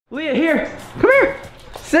Leah, here. Come here.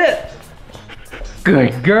 Sit.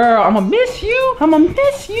 Good girl. I'm gonna miss you. I'm gonna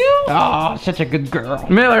miss you. Oh, such a good girl.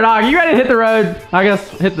 Miller, dog, you ready to hit the road? I guess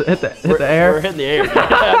hit the air. We're hitting the air.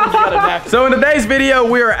 So in today's video,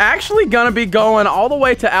 we are actually gonna be going all the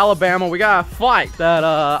way to Alabama. We got a flight that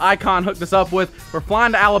Icon hooked us up with. We're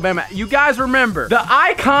flying to Alabama. You guys remember the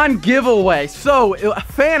Icon giveaway. So a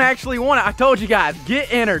fan actually won it. I told you guys,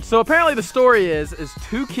 get entered. So apparently the story is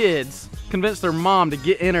two kids convinced their mom to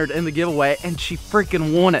get entered in the giveaway, and she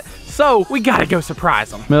freaking won it. So we gotta go surprise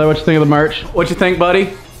them. Miller, what you think of the merch? What you think,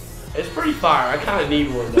 buddy? It's pretty fire. I kind of need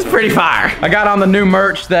one. It's pretty fire. I got on the new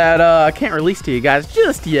merch that I can't release to you guys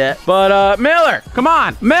just yet. But Miller, come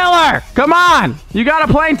on. Miller, come on. You got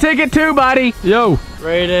a plane ticket too, buddy. Yo.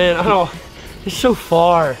 Right in. I don't know. It's so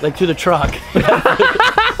far, like to the truck.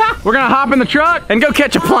 We're gonna hop in the truck and go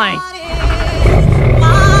catch a plane.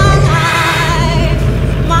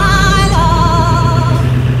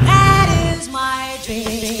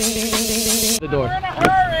 The door.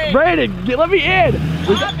 Brayden, let me in.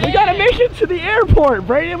 We gotta make it to the airport.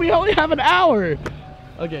 Brayden, we only have an hour.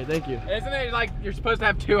 Okay, thank you. Isn't it like you're supposed to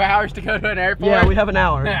have 2 hours to go to an airport? Yeah, we have an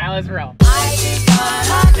hour. Yeah, let's roll. It's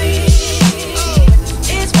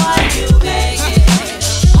what you make it.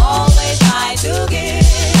 Always try to give.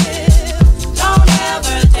 Don't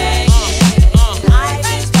ever take it. Life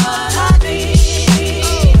is what I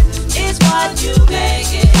dream. It's what you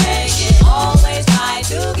make it. Always try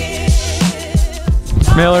to give.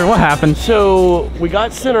 Miller, what happened? So we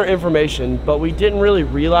got sent our information, but we didn't really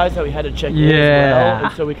realize that we had to check in as well,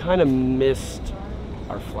 and so we kind of missed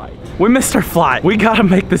our flight. We missed our flight. We gotta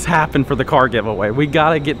make this happen for the car giveaway. We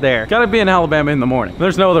gotta get there. Gotta be in Alabama in the morning.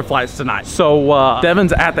 There's no other flights tonight. So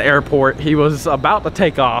Devin's at the airport. He was about to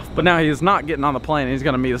take off, but now he is not getting on the plane. He's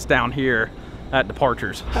gonna meet us down here at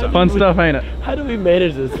departures. So fun stuff, ain't it? How do we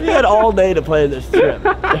manage this? We had all day to plan this trip,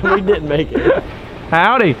 and we didn't make it.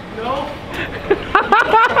 Howdy. No.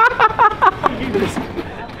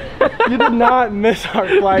 You did not miss our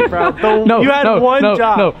flight, bro. No, you had one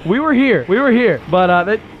job. No, we were here,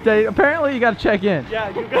 but they apparently you got to check in. Yeah,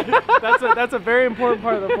 you got that's a very important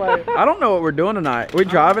part of the flight. I don't know what we're doing tonight. We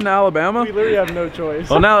driving to Alabama? We literally have no choice.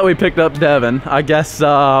 Well, now that we picked up Devin, I guess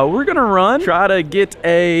we're gonna try to get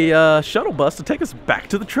a shuttle bus to take us back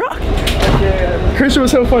to the truck. Yeah, Christian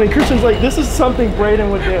was so funny. Christian's like, this is something Brayden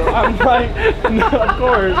would do. I'm like, no, of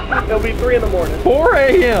course. It'll be 3 in the morning. 4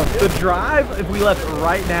 a.m. The drive, if we left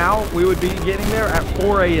right now, we would be getting there at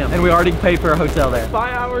 4 a.m. And we already paid for a hotel there.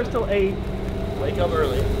 5 hours till 8. Wake up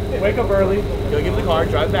early. Wake up early. Go get the car,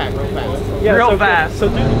 drive back real fast. Yeah, real fast. So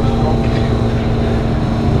dude,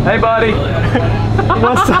 hey, buddy.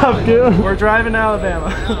 what's up, dude? We're driving to Alabama.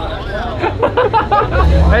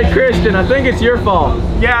 Hey, Christian, I think it's your fault.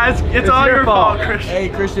 Yeah, it's all your fault, Christian. Hey,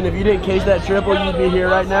 Christian, if you didn't case that triple, you'd be here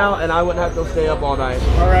right now, and I wouldn't have to stay up all night.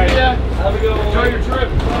 All right. Yeah. Have a good one. Enjoy your trip.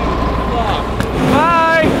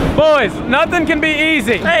 Bye. Boys, nothing can be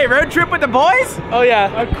easy. Hey, road trip with the boys? Oh,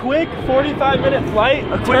 yeah. A quick 45-minute flight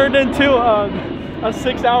turned into a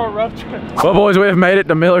 6-hour road trip. Well, boys, we have made it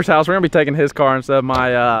to Miller's house. We're gonna be taking his car instead of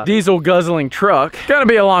my diesel guzzling truck. It's gonna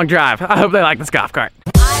be a long drive. I hope they like this golf cart.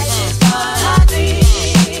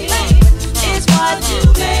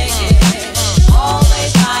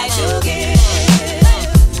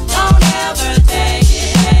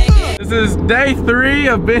 This is day 3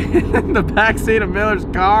 of being in the backseat of Miller's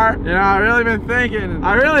car. You know, I've really been thinking,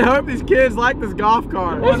 I really hope these kids like this golf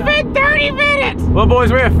cart. It's been 30 minutes. Well,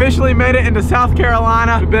 boys, we officially made it into South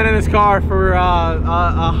Carolina. We've been in this car for a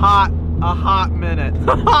hot minute.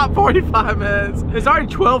 A hot 45 minutes. It's already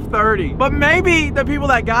 12:30. But maybe the people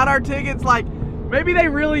that got our tickets, like, maybe they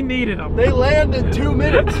really needed them. They land in 2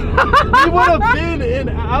 minutes. We would have been in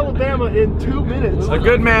Alabama in 2 minutes. A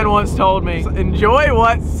good man once told me, enjoy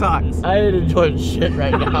what sucks. I ain't enjoying shit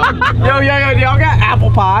right now. Yo, y'all got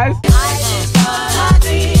apple pies? It's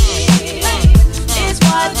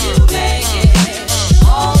what you make it.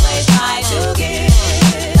 Always try to give.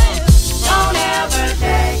 Don't ever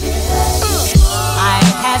take it.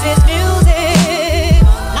 Life has its music.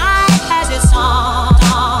 Life has its song.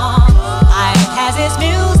 Life has its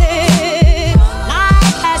music.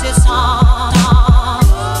 Life has its song.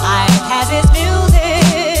 Life has its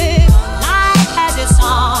music. Life has its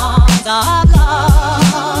songs of love.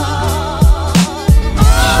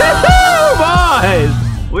 Boys,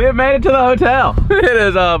 we have made it to the hotel. It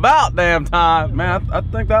is about damn time. Man, I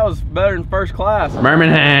think that was better than first class.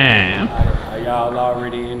 Birmingham. Are y'all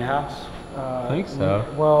already in house? I think so.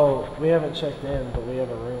 Well, we haven't checked in, but we have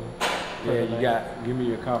a room. Yeah, you got. Give me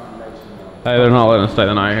your confirmation. Hey, they're not letting us stay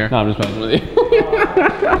the night here. No, I'm just messing with you.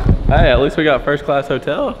 Hey, at least we got first class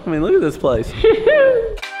hotel. I mean, look at this place.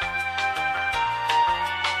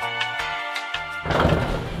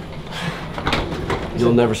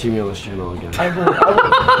 You'll never see me on this channel again.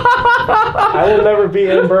 I will never be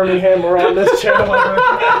in Birmingham or on this channel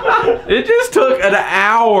ever. It just took an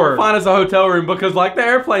hour to find us a hotel room because like the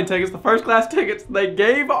airplane tickets, the first class tickets, they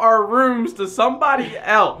gave our rooms to somebody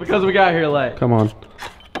else because we got here late. Come on.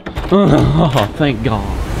 Oh, thank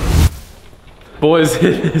God. Boys,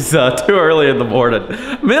 it is too early in the morning.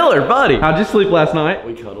 Miller, buddy, how'd you sleep last night?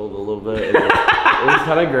 We cuddled a little bit. It was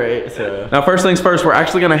kind of great. So. Now, first things first, we're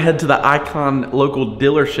actually gonna head to the Icon local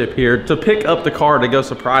dealership here to pick up the car to go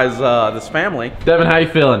surprise this family. Devin, how you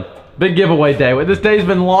feeling? Big giveaway day. This day's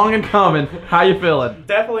been long and coming. How you feeling?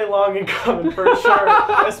 Definitely long and coming for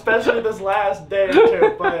sure, especially this last day or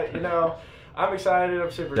two. But you know, I'm excited.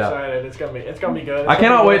 I'm super excited. It's gonna be good. I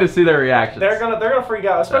cannot wait to see their reactions. They're gonna freak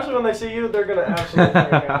out, especially when they see you. They're gonna absolutely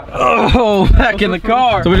freak out. Oh, back in the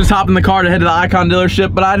car. So we just hopped in the car to head to the Icon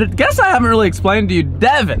dealership, but I guess I haven't really explained to you,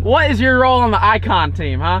 Devin. What is your role on the Icon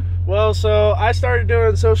team, huh? Well, so I started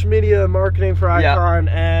doing social media marketing for Icon,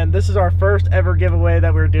 and this is our first ever giveaway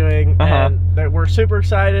that we're doing, and we're super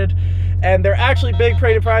excited. And they're actually big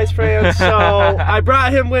Pray to Prize fans, so I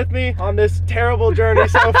brought him with me on this terrible journey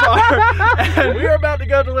so far. And we are about to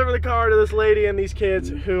go deliver the car to this lady and these kids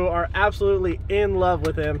who are absolutely in love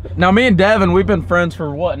with him. Now, me and Devin, we've been friends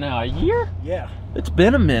for what now, a year? Yeah. It's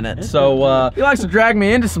been a minute, so he likes to drag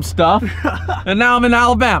me into some stuff, and now I'm in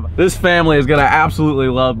Alabama. This family is gonna absolutely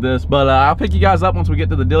love this, but I'll pick you guys up once we get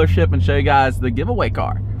to the dealership and show you guys the giveaway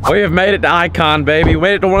car. We have made it to Icon, baby. We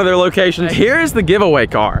made it to one of their locations. Here's the giveaway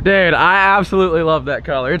car. Dude, I absolutely love that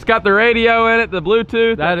color. It's got the radio in it, the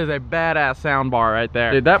Bluetooth. That is a badass sound bar right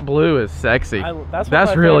there. Dude, that blue is sexy.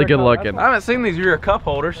 That's really good looking. I haven't seen these rear cup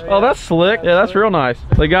holders. Oh, that's slick. Yeah, that's real nice.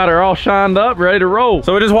 They got her all shined up, ready to roll.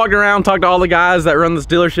 So we just walked around, talked to all the guys that run this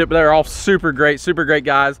dealership. They're all super great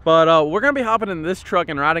guys. But we're gonna be hopping in this truck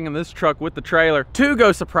and riding in this truck with the trailer to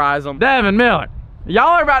go surprise them. Devin, Miller, y'all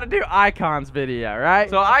are about to do Icon's video, right?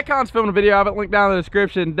 So Icon's filming a video. I have it linked down in the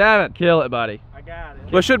description. Devin, kill it, buddy. I got it.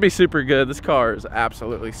 Well, it should be super good. This car is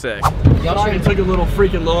absolutely sick. Y'all should have took a little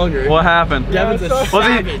freaking longer. What happened? Devin's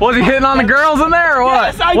Was he hitting on the girls in there or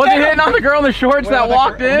what? Yes, was he hitting on the girl in the shorts that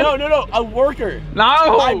walked in? No, a worker. No.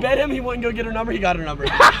 I bet him he wouldn't go get her number. He got her number.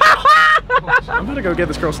 I'm gonna go get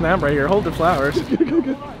this girl Snap right here. Hold the flowers.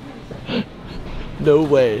 No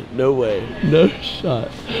way, no way. No shot.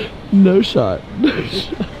 No shot. No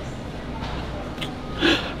shot.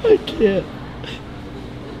 I can't.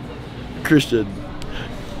 Christian,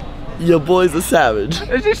 your boy's a savage.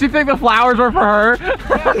 Did she think the flowers were for her?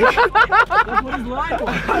 That's what his line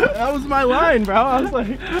was. That was my line, bro. I was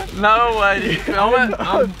like, no way. You film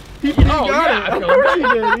it? He got it. Of course he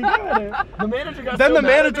did. He got it. The manager got Then the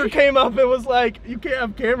manager came up and was like, "You can't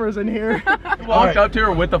have cameras in here." Walked up to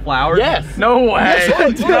her with the flowers? Yes. No way.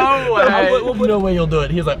 Yes, no way. No way you'll do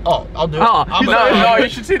it. He's like, oh, I'll do it. Oh, no, you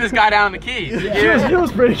should see this guy down in the keys. Yeah. He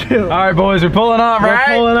was pretty cute. All right, boys, we're pulling up, right?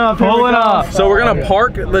 We're pulling up. Pulling up. So we're gonna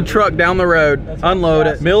park the truck down the road, unload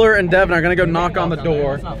it. Miller and Devin are gonna go knock on the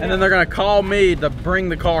door, and then they're gonna call me to bring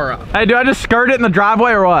the car up. Hey, do I just skirt it in the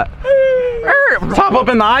driveway or what? Pop up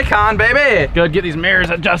in the Icon, baby. Good, get these mirrors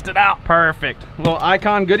adjusted out. Perfect. Little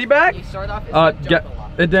Icon goodie bag.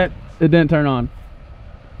 It didn't turn on.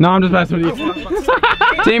 No, I'm just messing with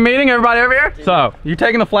you. Team meeting, everybody over here? So, you're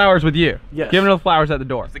taking the flowers with you. Yes. Giving her the flowers at the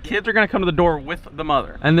door. The kids are gonna come to the door with the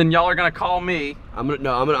mother. And then y'all are gonna call me. I'm gonna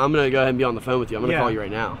go ahead and be on the phone with you. I'm gonna call you right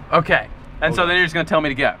now. Okay. And so then you're just gonna tell me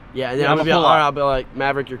to go. Yeah, and then I'm gonna be like, all right, I'll be like,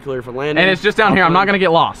 Maverick, you're clear for landing. And it's just down here. I'm not gonna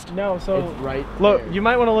get lost. No, so It's right look, there. you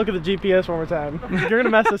might want to look at the GPS one more time. You're gonna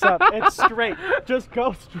mess this up. It's straight. Just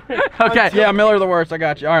go straight. Okay. Yeah, Miller the worst. I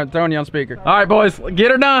got you. All right, throwing you on speaker. All right, boys, get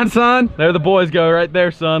her done, son. There the boys go right there,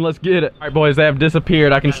 son. Let's get it. All right, boys, they have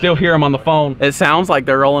disappeared. I can still hear them on the phone. It sounds like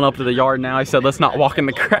they're rolling up to the yard now. He said, let's not walk in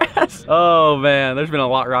the grass. Oh, man, there's been a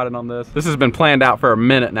lot riding on this. This has been planned out for a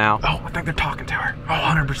minute now. Oh, I think they're talking to her.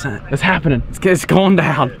 Oh, 100%. It's happening. It's going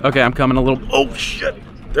down. Okay, I'm coming a little. Oh, shit.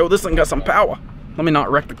 Oh, this thing got some power. Let me not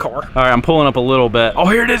wreck the car. All right, I'm pulling up a little bit. Oh,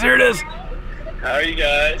 here it is, here it is. How are you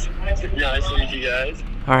guys? Nice to meet you guys.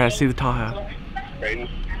 All right, I see the Tahoe. Brayden,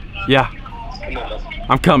 Yeah, come on.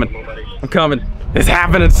 I'm coming. Come on, buddy. I'm coming. It's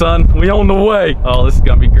happening, son. We on the way. Oh, this is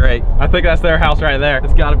gonna be great. I think that's their house right there.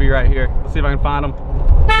 It's gotta be right here. Let's see if I can find them.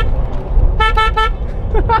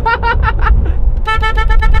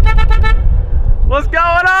 What's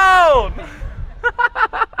going on?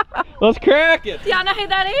 Let's crack it. Y'all know who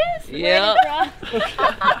that is? Yeah.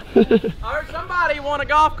 I heard somebody won a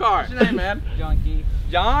golf cart. What's your name, man? John Keith.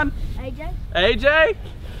 John? AJ? AJ?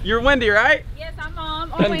 You're Wendy, right? Yes, I'm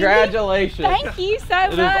Mom. Congratulations. Thank you so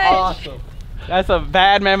It is much. awesome. That's a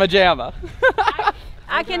bad mamma jamma.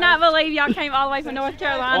 I cannot believe y'all came all the way from North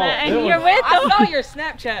Carolina and you're with them. I saw your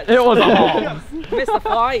Snapchat. It was awesome. Missed the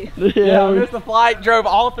flight. Yeah, we missed the flight, drove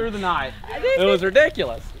all through the night. It was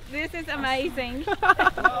ridiculous. This is amazing.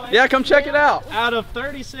 Yeah, come check it out. Out of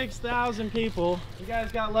 36,000 people, you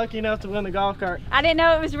guys got lucky enough to win the golf cart. I didn't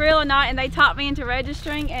know it was real or not, and they talked me into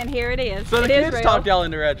registering, and here it is. So the kids talked y'all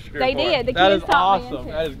into registering. They did. The that kids is talked me awesome.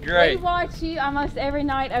 into That it. is great. We watch you almost every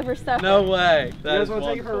night over stuff. No way. You guys want to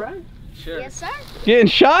take it for a ride? Sure. Yes, sir. Getting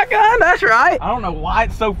shotgun? That's right. I don't know why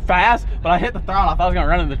it's so fast, but I hit the throttle. I thought I was gonna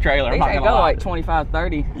run in the trailer. I'm These not ain't gonna go lie. like 25,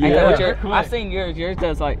 30. Ain't Yeah. that what your, Quick. I've seen yours. Yours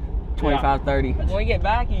does like 25, 30. When we get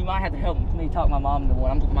back, you might have to help me talk my mom into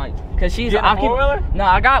one. Cause she's Getting a four-wheeler? No,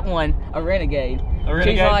 I got one, a Renegade. A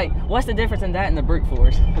Renegade? She's like, what's the difference in that and the brute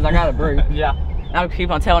force? Cause I got a brute. Yeah. I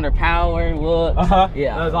keep on telling her power, looks.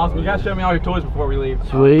 Yeah. That was awesome. You gotta show me all your toys before we leave.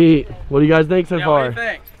 Sweet. What do you guys think so Yeah, far? what do you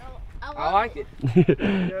think? I like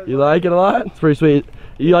it. You like it a lot? It's pretty sweet.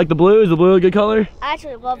 You like the blue? Is the blue a good color? I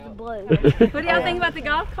actually love the blue. What do y'all think about the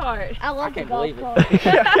golf cart? I love the can't golf believe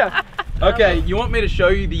it. cart. Okay, you want me to show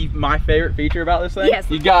you my favorite feature about this thing?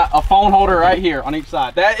 Yes. You got a phone holder right here on each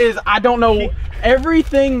side. That is, I don't know,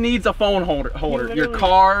 everything needs a phone holder. Your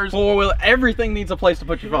cars, four-wheel, everything needs a place to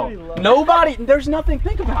put your phone. Nobody, there's nothing,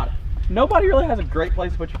 think about it. Nobody really has a great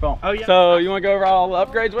place to put your phone. Oh, yeah. So you want to go over all the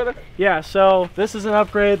upgrades with it? Yeah, so this is an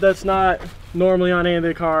upgrade that's not normally on any of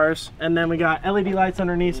the cars. And then we got LED lights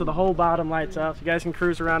underneath, so the whole bottom lights up. So you guys can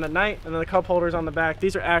cruise around at night. And then the cup holders on the back.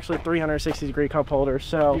 These are actually 360-degree cup holders.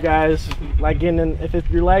 So you guys, like getting in,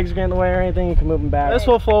 if your legs are getting in the way or anything, you can move them back. This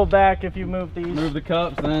will fold back if you move these. Move the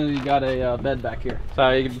cups, and then you got a bed back here. So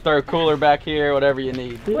you can throw a cooler back here, whatever you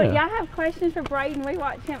need. Yeah. Well, y'all have questions for Braden. We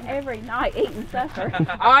watch him every night eating supper.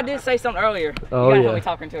 Oh, I did say something earlier. Oh, you gotta yeah. help me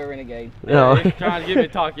talking to a Renegade. No. He's trying to get me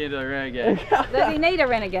talking into a Renegade. Does he need a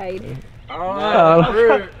Renegade?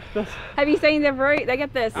 Oh, Have you seen the brute? They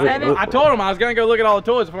got the 7. I told him I was gonna go look at all the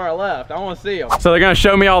toys before I left. I want to see them. So they're gonna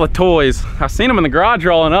show me all the toys. I seen them in the garage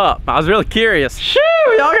rolling up. I was really curious. Shoo,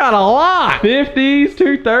 y'all got a lot. 50s,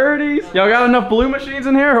 230s. Y'all got enough blue machines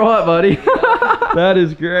in here or what, buddy? That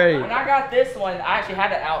is great. When I got this one, I actually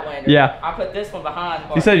had an Outlander. Yeah. I put this one behind.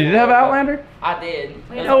 You said you did have an Outlander? I did.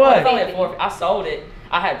 No way. It was only a 450. I sold it.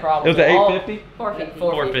 I had problems. It was an All- 850? 450.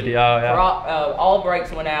 450, oh yeah. All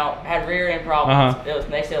brakes went out. Had rear end problems. Uh-huh.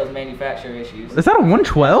 They said it was manufacturer issues. Is that a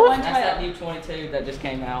 112? That's that new 22 that just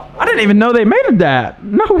came out. I didn't even know they made that.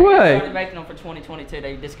 No They way. started making them for 2022.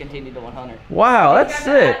 They discontinued the 100. Wow, that's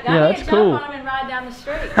sick. Y'all Yeah, need that's to jump cool. on him and ride down the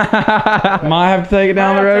street. Might have to take it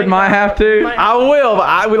down the road. Might have to. I will.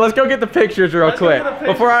 But let's go get the pictures real quick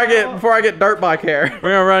before I get dirt bike hair. We're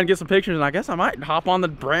gonna run and get some pictures, and I guess I might hop on the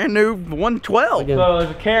brand new 112. So there's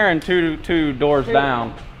a Karen two doors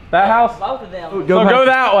down. That house. Both of them. So go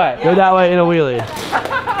that way. Go that way in a wheelie.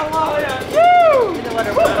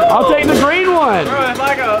 I'll take the green one. Bro, it's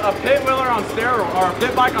like a pit wheeler on steroids, or a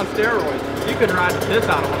pit bike on steroids. You could ride the piss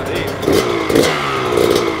out of one of these.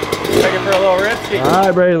 Take it for a little risky. All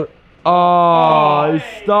right, Braden. Oh,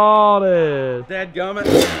 he stalled it. Dead gummit.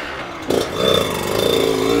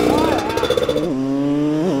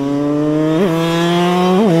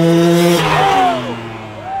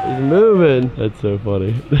 He's moving. That's so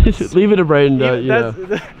funny. Leave it to Braden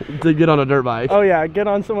to get on a dirt bike. Oh yeah, get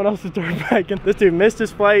on someone else's dirt bike. And this dude missed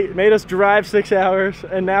his flight, made us drive 6 hours,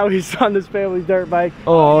 and now he's on this family's dirt bike.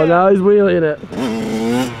 Oh, now he's wheeling it.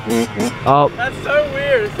 Oh. That's so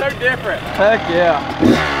weird. It's so different. Heck yeah.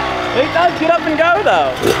 It does get up and go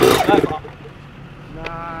though.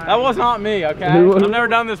 That was not me, okay? I've never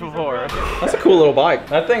done this before. That's a cool little bike.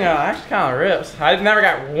 That thing actually kind of rips. I never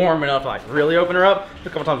got warm enough to like really open her up. A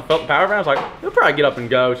couple times I felt the power down. I was like, it'll probably get up and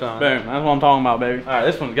go, son. Boom, that's what I'm talking about, baby. All right,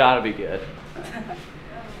 this one's gotta be good.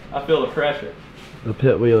 I feel the pressure. The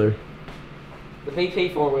pit wheeler. The VP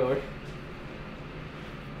 4-wheeler.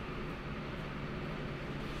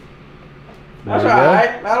 That's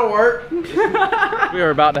alright, that'll work. We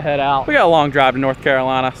are about to head out. We got a long drive to North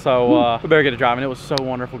Carolina, so we better get to driving. It was so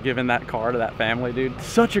wonderful giving that car to that family, dude.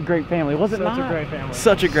 Such a great family, was it not? Such a great family.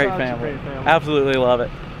 Such a great family. Absolutely love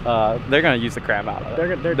it. They're gonna use the crap out of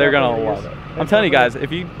it. They're gonna love it. I'm telling you guys,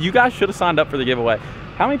 if you guys should have signed up for the giveaway.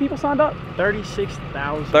 How many people signed up?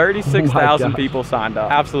 36,000. 36,000 people signed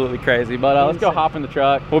up. Absolutely crazy. But let's go hop in the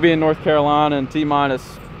truck. We'll be in North Carolina in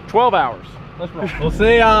T-minus 12 hours. Let's roll. We'll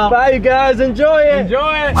see y'all. Bye, you guys. Enjoy it.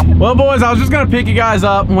 Enjoy it. Well, boys, I was just gonna pick you guys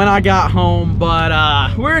up when I got home,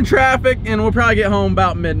 but we're in traffic and we'll probably get home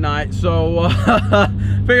about midnight. So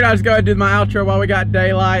figured I'd just go ahead and do my outro while we got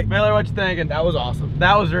daylight. Miller, what you thinking? That was awesome.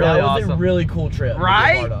 That was really awesome. That was a really cool trip.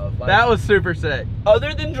 Right? Like, that was super sick.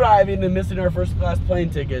 Other than driving and missing our first class plane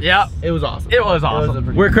tickets, yep, it was awesome. It was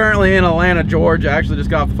awesome. We're currently in Atlanta, Georgia. I actually just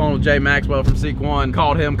got off the phone with Jay Maxwell from Seek One.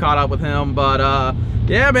 Called him, caught up with him, but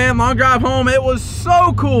yeah, man, long drive home. It was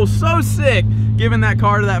so cool, so sick. Giving that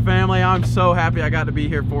car to that family, I'm so happy I got to be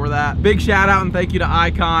here for that. Big shout out and thank you to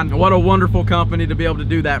Icon. What a wonderful company to be able to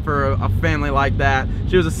do that for a family like that.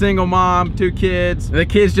 She was a single mom, 2 kids. The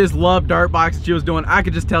kids just loved dirt bikes. She was doing, I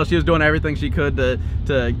could just tell she was doing everything she could to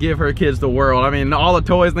give her kids the world. I mean, all the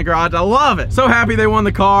toys in the garage, I love it. So happy they won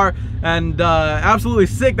the car, and absolutely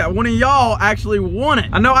sick that one of y'all actually won it.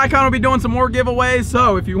 I know Icon will be doing some more giveaways,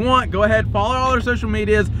 so if you want, go ahead, follow all their social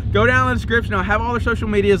medias. Go down in the description, I'll have all their social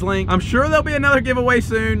medias linked. I'm sure there'll be another giveaway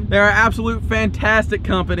soon. They're an absolute fantastic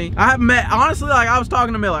company. I have met, honestly, like I was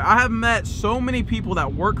talking to Miller, I have met so many people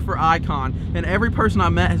that work for Icon, and every person I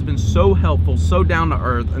met has been so helpful, so down to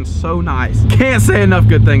earth, and so nice. Can't say enough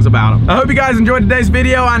good things about them. I hope you guys enjoyed today's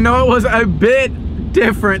video. I know it was a bit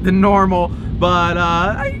different than normal, but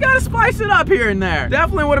you gotta spice it up here and there.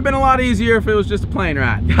 Definitely would have been a lot easier if it was just a plane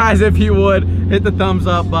ride. Guys, if you would, hit the thumbs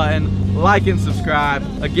up button, like and subscribe.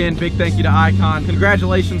 Again, big thank you to Icon.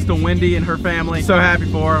 Congratulations to Wendy and her family. So happy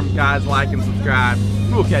for them. Guys, like and subscribe.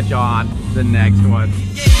 We'll catch you on the next one.